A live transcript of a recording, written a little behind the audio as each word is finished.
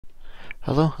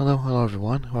Hello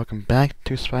everyone. Welcome back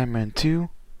to Spider-Man 2.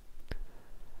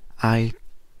 I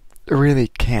really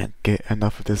can't get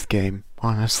enough of this game,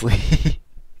 honestly.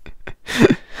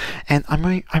 And I'm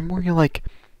only like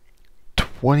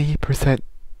 20%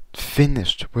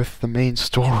 finished with the main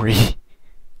story.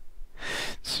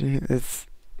 See,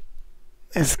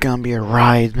 it's gonna be a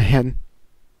ride, man.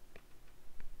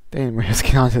 Anyway, let's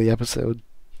get on to the episode.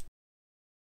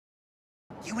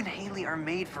 You and Haley are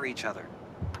made for each other.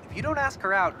 If you don't ask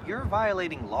her out, you're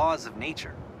violating laws of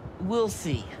nature. We'll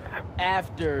see.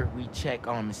 After we check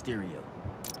on Mysterio.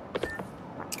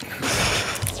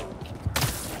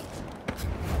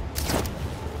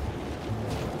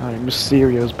 Alright,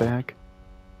 Mysterio's back.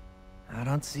 I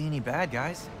don't see any bad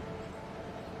guys.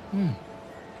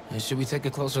 Should we take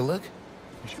a closer look?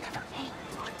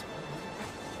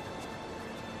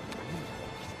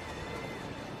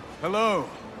 Hello,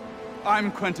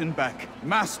 I'm Quentin Beck,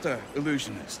 Master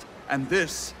Illusionist. And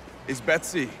this is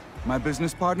Betsy, my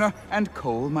business partner, and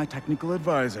Cole, my technical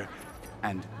advisor.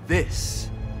 And this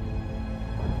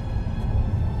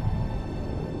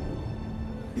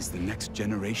is the next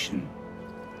generation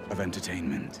of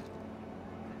entertainment.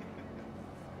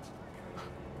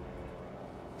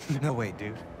 No way,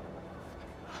 dude.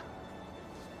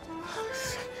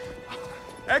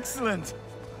 Excellent!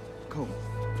 Cole,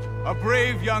 a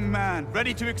brave young man,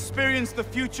 ready to experience the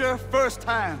future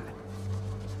firsthand.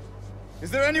 Is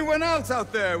there anyone else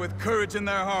out there with courage in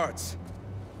their hearts?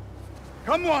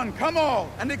 Come one, come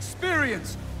all, and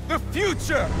experience the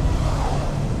future!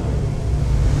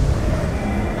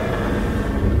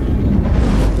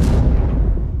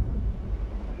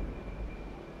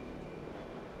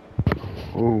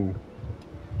 Ooh.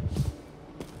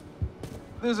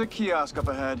 There's a kiosk up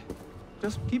ahead.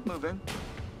 Just keep moving.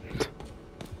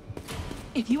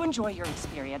 If you enjoy your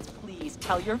experience, please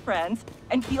tell your friends,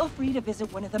 and feel free to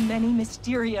visit one of the many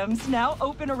Mysteriums now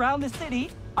open around the city.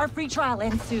 Our free trial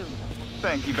ends soon.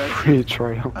 Thank you, Betsy. Free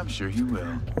trial. I'm sure you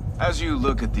will. As you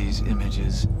look at these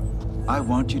images, I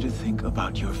want you to think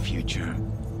about your future,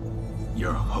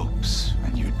 your hopes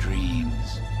and your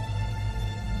dreams.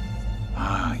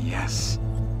 Ah, yes.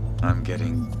 I'm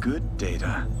getting good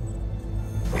data.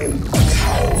 And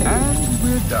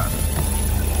we're done.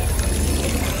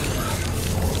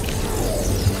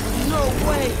 No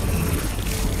way!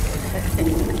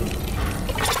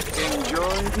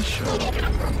 Enjoy the show.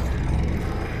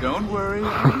 Don't worry,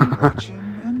 I'll be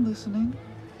watching and listening.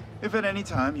 If at any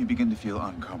time you begin to feel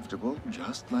uncomfortable,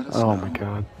 just let us know. Oh my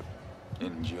god.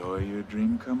 Enjoy your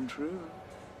dream come true.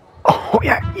 Oh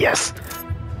yeah, yes!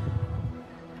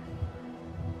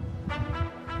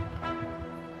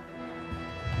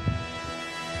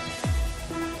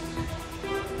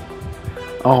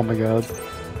 Oh my god.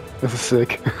 This is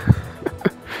sick.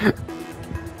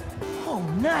 Oh,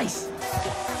 nice!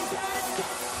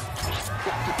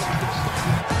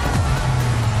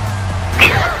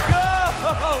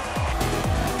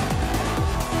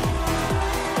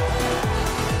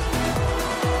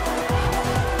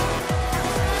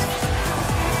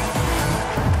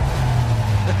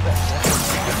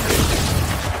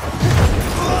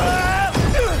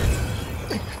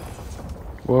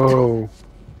 Whoa.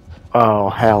 Oh,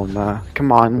 hell nah.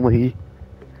 Come on, Lee.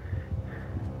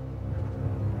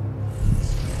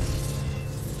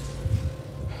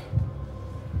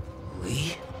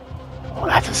 Lee? Oh,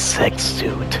 that's a sick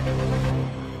suit.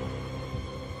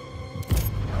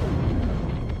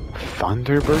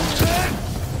 Thunderbird?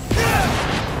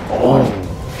 Oh.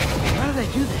 How did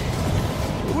they do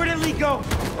that? Where did Lee go?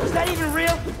 Is that even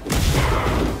real?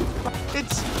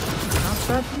 It's not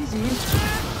that easy,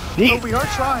 Neat. but we are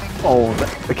trying. Oh,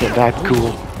 okay, that's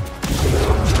cool.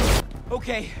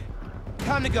 Okay,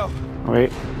 time to go.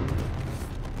 Wait.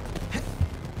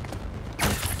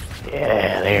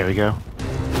 Yeah, there we go.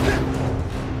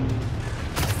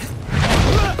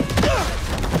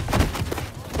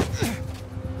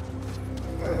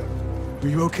 Are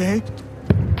you okay?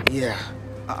 Yeah.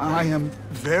 I am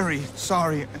very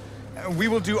sorry. We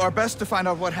will do our best to find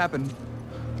out what happened.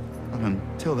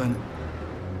 Until then.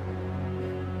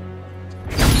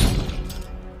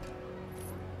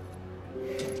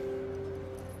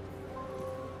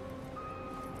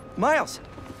 Miles!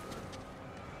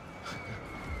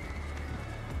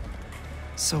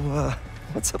 So,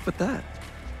 what's up with that?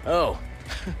 Oh.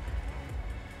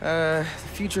 The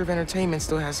future of entertainment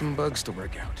still has some bugs to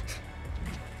work out.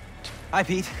 Hi,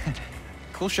 Pete.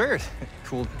 Cool shirt.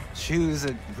 Cool shoes.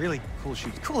 Really cool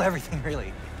shoes. Cool everything,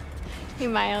 really. Hey,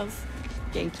 Miles.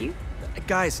 Thank you.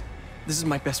 Guys, this is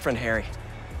my best friend Harry.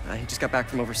 He just got back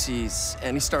from overseas,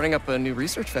 and he's starting up a new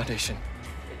research foundation.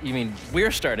 You mean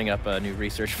we're starting up a new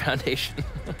research foundation?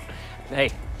 Hey,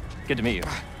 good to meet you.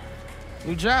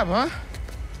 New job, huh?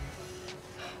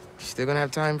 Still gonna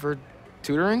have time for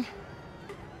tutoring?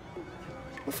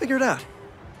 We'll figure it out.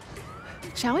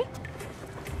 Shall we?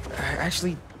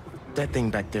 Actually, that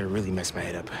thing back there really messed my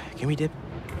head up. Can we dip?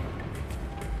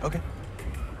 Okay.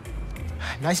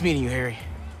 Nice meeting you, Harry.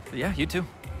 Yeah, you too.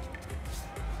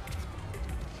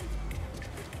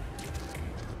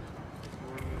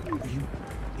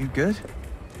 You good?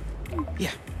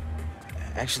 Yeah.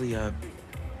 Actually, I'll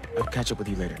catch up with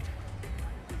you later.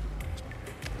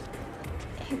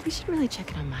 Hey, we should really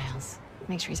check in on Miles.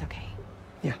 Make sure he's okay.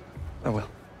 Yeah, I will.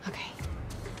 Okay.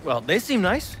 Well, they seem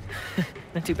nice.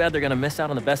 Not too bad they're gonna miss out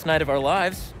on the best night of our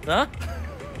lives, huh?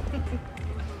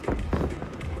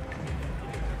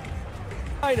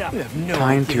 I know. You have no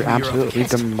Time idea to who you're up absolutely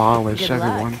against. demolish Good luck.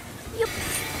 everyone.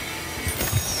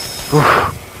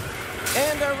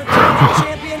 And our returning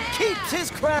champion keeps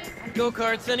his crown.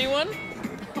 Go-karts, anyone?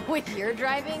 With your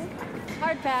driving?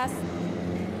 Hard pass.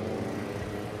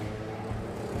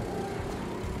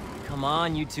 Come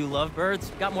on, you two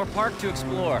lovebirds. Got more park to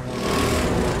explore.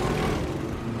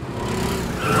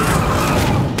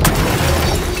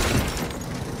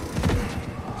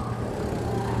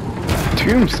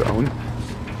 Tombstone?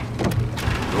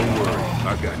 Don't worry,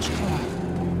 I got you.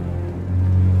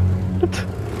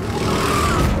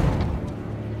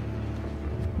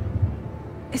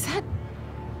 Is that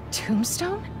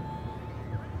Tombstone?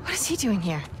 What is he doing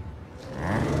here?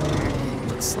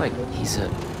 Looks like he's a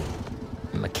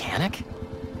mechanic?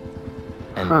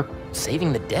 And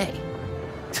saving the day.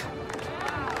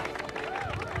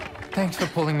 Thanks for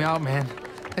pulling me out, man.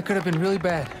 That could have been really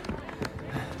bad.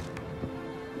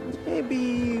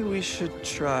 Maybe we should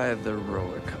try the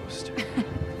roller coaster.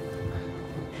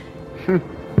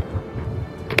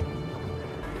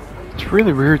 It's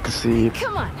really weird to see.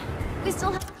 Come on. We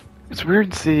still have... It's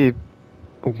weird to see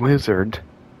a wizard,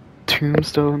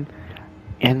 Tombstone,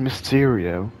 and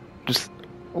Mysterio just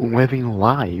living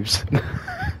lives.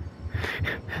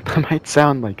 That might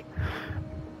sound like,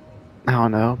 I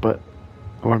don't know,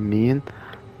 or mean,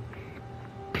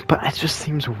 but it just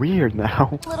seems weird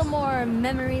now. A little more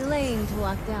memory lane to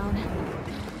walk down.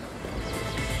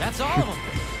 That's all of them.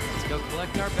 Let's go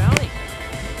collect our bounty.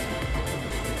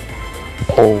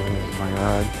 Oh my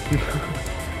god.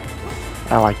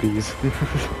 I like these.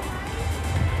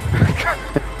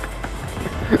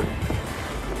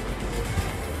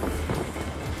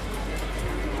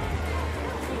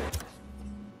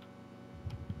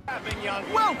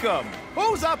 Welcome!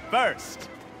 Who's up first?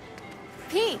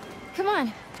 Pete, come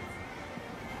on.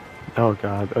 Oh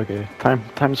god, okay.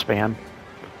 Time span.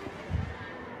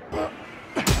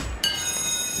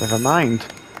 Never mind.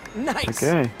 Nice.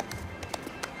 Okay.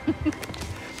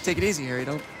 Take it easy, Harry.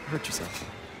 Don't hurt yourself.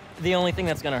 The only thing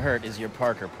that's gonna hurt is your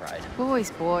Parker pride.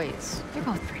 Boys. You're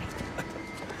both pretty.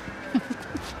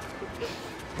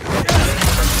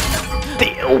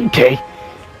 Okay.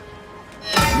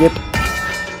 Yep.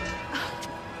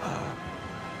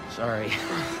 Sorry.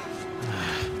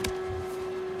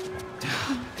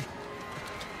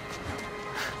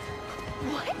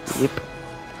 What? Yep.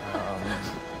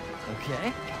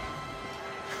 Okay.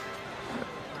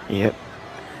 Yep.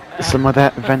 Some of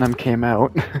that venom came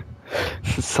out.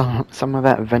 some of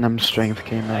that venom strength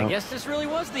came I out. guess this really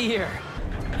was the year.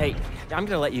 Hey, I'm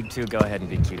gonna let you two go ahead and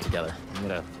be cute together. I'm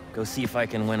gonna go see if I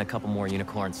can win a couple more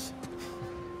unicorns.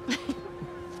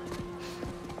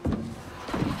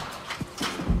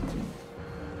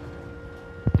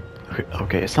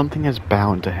 Okay, something is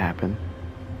bound to happen.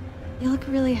 You look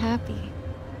really happy.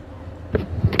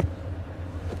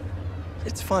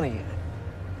 It's funny.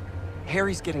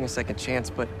 Harry's getting a second chance,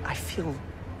 but I feel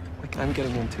like I'm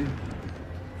getting one too.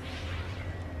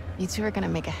 You two are gonna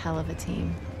make a hell of a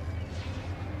team.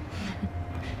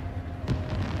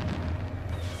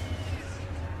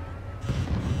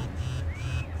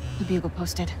 The Bugle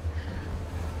posted.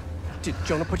 Did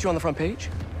Jonah put you on the front page?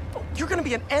 Oh, you're gonna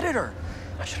be an editor!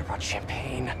 I should have brought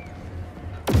champagne.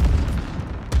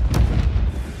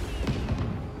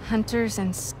 Hunters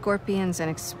and scorpions and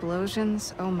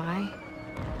explosions, oh my.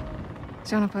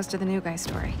 Jonah posted the new guy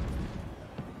story.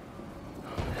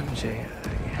 MJ,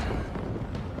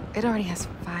 It already has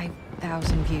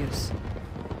 5,000 views.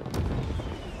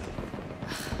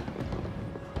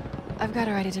 I've got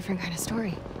to write a different kind of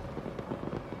story.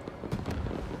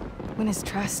 Win his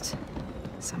trust,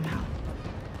 somehow.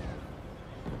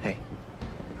 Hey,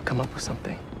 come up with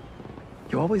something.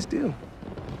 You always do.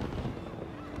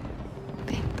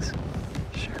 Thanks.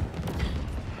 Sure.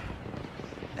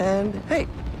 And hey,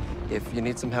 if you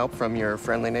need some help from your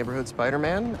friendly neighborhood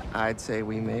Spider-Man, I'd say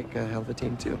we make a hell of a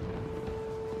team too.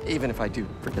 Even if I do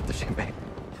forget the champagne.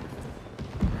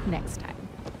 Next time.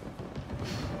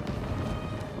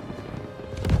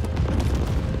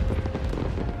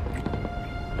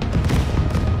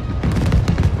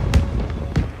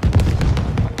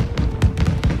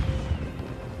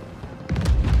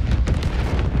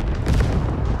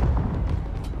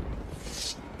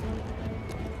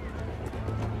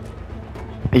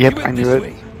 Yep, I knew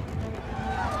it.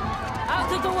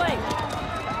 Out of the way!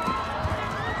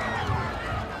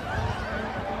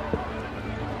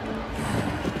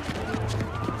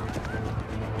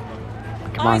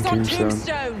 Come on, Tombstone.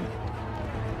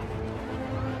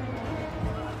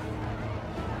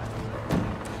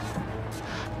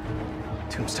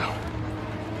 Tombstone.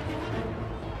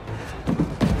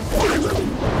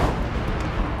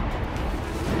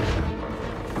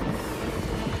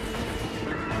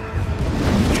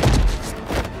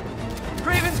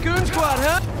 Raven's goon squad,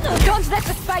 huh? Don't let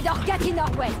the spider get in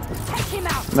our way. Take him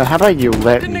out. Now, how about you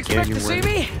let Didn't me get expect to see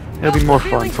anywhere? me? It'll be more fun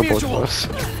Feelings for both of mutual. us.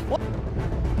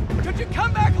 Could you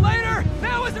come back later?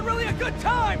 Now isn't really a good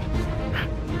time.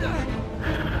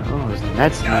 Oh, his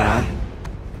net's now.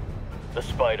 The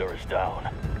spider is down.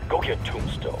 Go get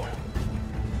Tombstone.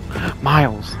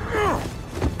 Miles.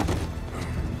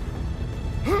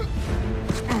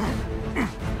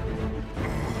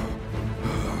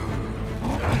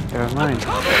 Never mind.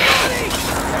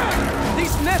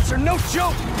 These nets are no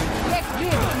joke. Get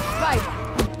rid of the spider.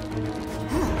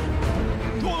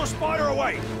 Pull the spider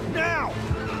away! Now!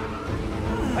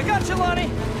 I got you,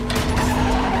 Lonnie.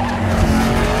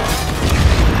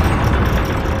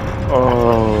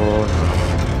 Oh.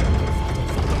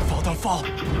 Don't fall.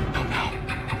 Oh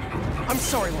no. I'm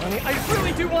sorry, Lonnie. I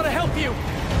really do want to help you.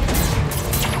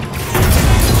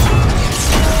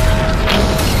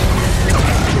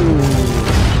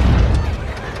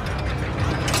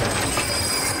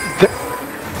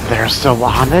 They're still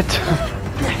on it?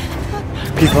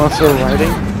 People are still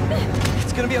writing?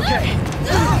 It's gonna be okay.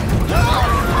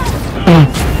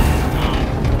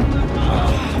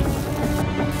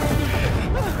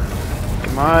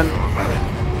 Come on.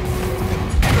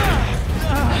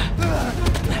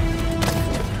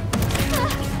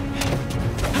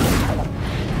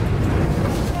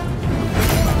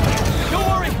 Don't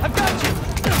worry, I've got you.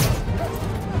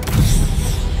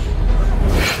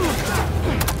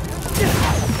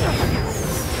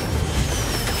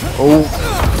 Oh.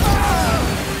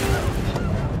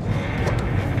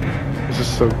 This is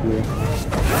so cool.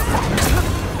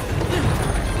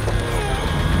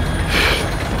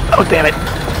 Oh, damn it.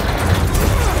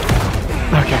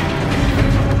 Okay.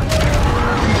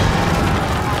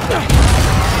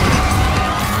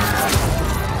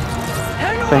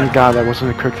 Thank God that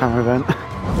wasn't a quick time event.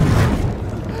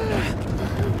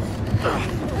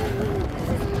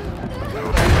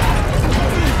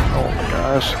 Oh my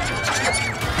gosh.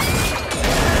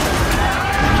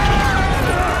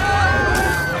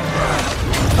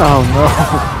 Oh no.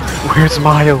 Where's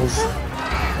Miles?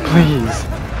 Please.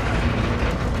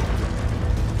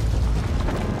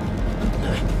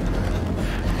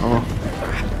 Oh.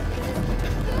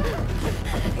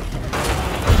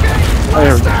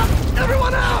 There we go.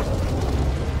 Everyone out!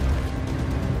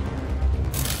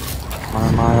 Come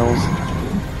on, Miles.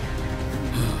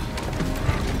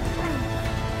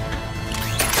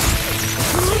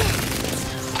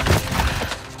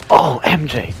 Oh,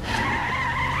 MJ.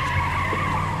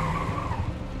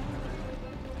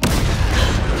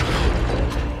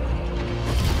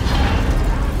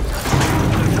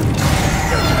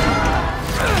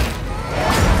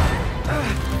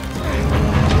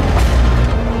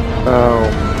 Oh.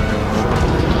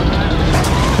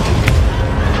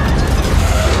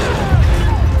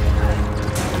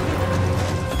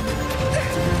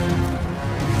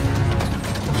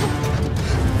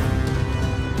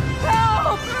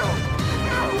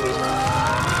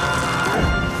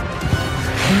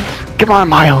 Come on,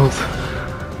 Miles.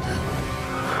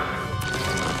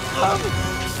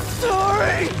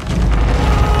 Sorry!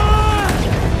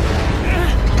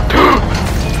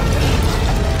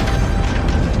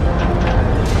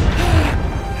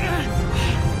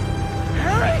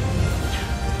 Harry?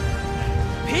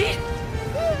 Pete?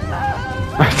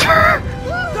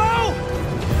 No!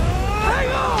 Hang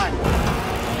on!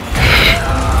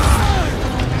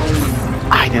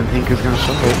 I didn't think he was gonna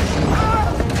show it.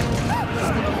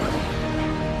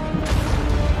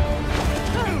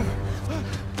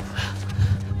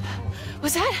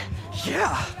 Was that?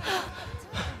 Yeah!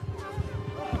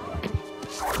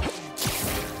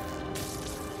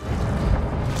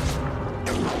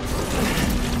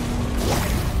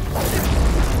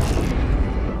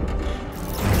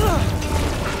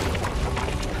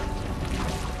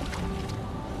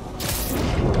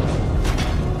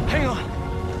 Hang on.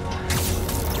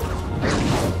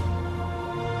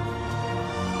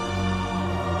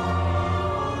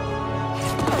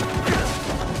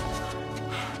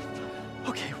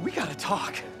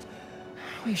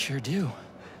 We sure do.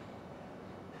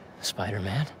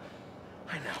 Spider-Man.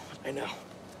 I know.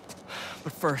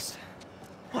 But first,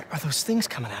 what are those things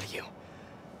coming out of you?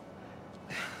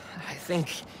 I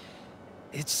think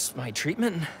it's my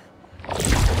treatment.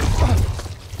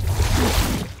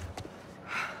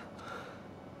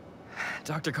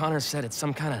 Dr. Connors said it's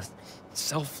some kind of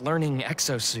self-learning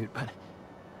exosuit, but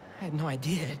I had no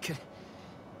idea it could...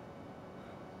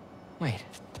 Wait.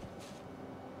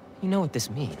 You know what this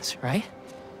means, right?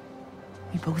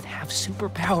 We both have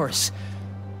superpowers.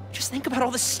 Just think about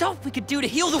all the stuff we could do to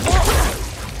heal the world!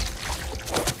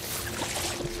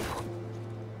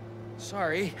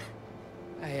 Sorry.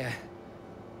 I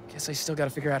guess I still gotta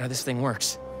figure out how this thing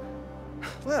works.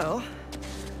 Well,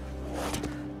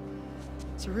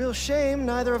 it's a real shame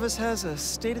neither of us has a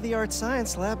state-of-the-art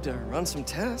science lab to run some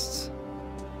tests.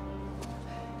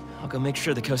 I'll go make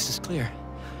sure the coast is clear.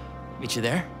 Meet you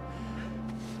there?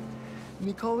 Give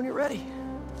me a call when you're ready.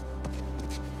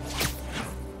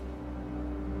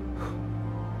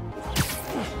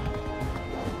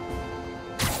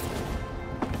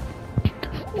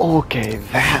 Okay,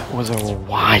 that was a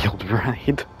wild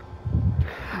ride.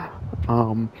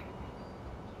 I'll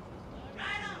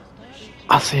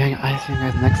see you guys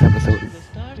next episode.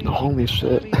 Holy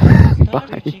shit.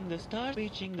 Bye.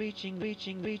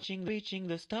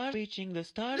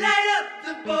 Light up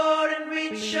the board and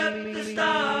reach up the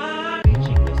stars.